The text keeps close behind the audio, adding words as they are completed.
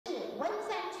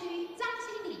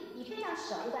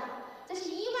熟的，这是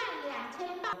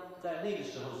12800。在那个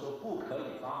时候说不可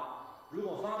以发，如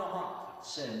果发的话，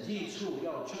审计处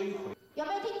要追回。有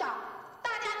没有听懂？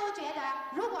大家都觉得，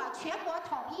如果全国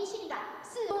统一性的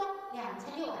是多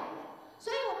2600人，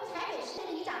所以我们台北市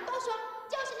里长都说，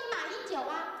就是你马英九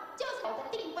啊，就是我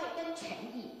的定位跟权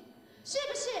益，是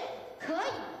不是可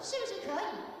以？是不是可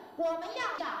以？我们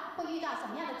会遇到什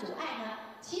么样的阻碍呢？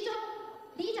其中，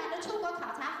里长的出国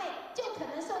考察费就可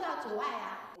能受到阻碍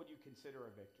啊。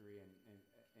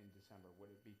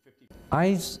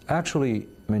I actually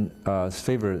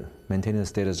favor maintaining the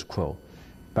status quo,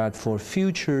 but for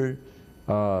future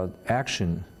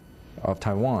action of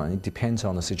Taiwan, it depends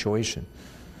on the situation.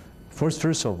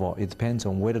 First of all, it depends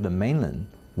on whether the mainland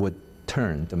would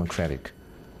turn democratic.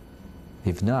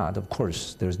 If not, of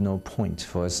course, there's no point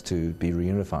for us to be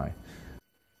reunified.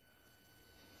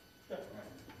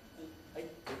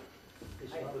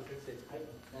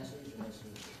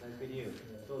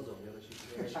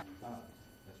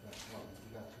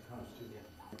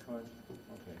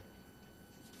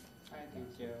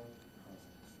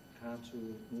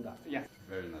 Yeah.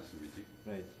 Very nice meeting.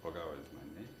 Right. Ogawa is my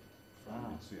name. From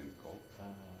Mitsui and Co.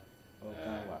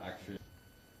 Actually.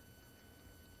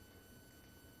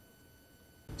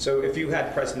 So if you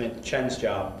had President Chen's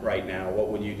job right now, what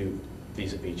would you do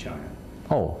vis-a-vis China?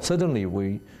 Oh, certainly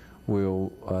we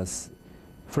will,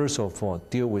 first of all,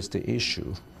 deal with the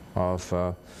issue of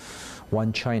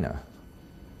one China,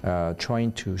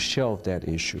 trying to shelve that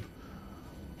issue.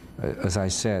 As I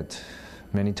said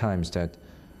many times, that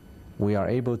we are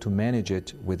able to manage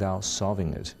it without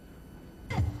solving it.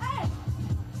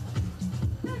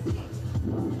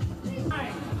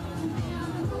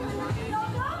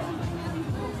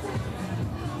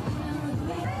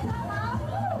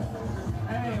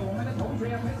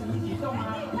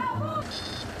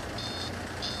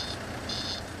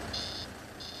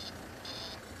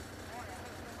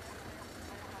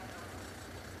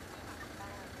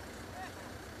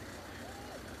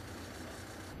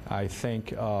 I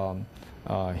think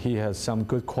he has some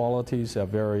good qualities,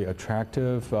 very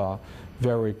attractive,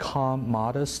 very calm,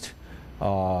 modest,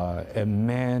 a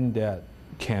man that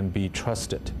can be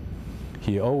trusted.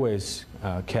 He always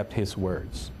kept his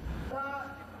words.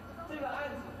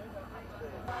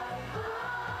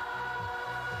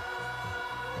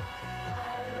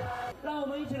 让我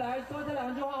们一起来说这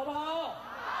2句话，好不好？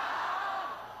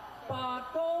把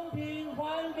公平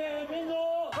还给民主。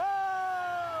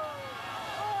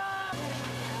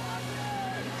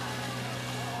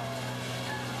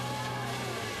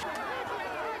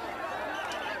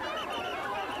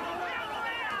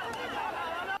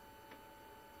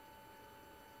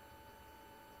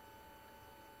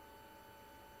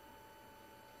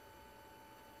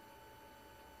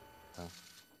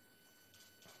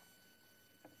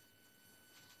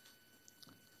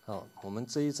 好，我们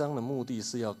这一章的目的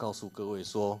是要告诉各位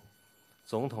说，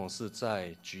总统是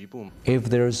在局部。If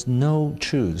there's no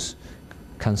truth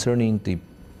concerning the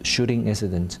shooting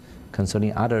incident,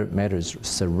 concerning other matters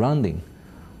surrounding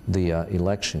the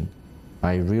election,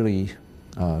 I really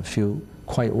feel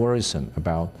quite worrisome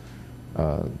about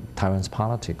Taiwan's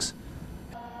politics.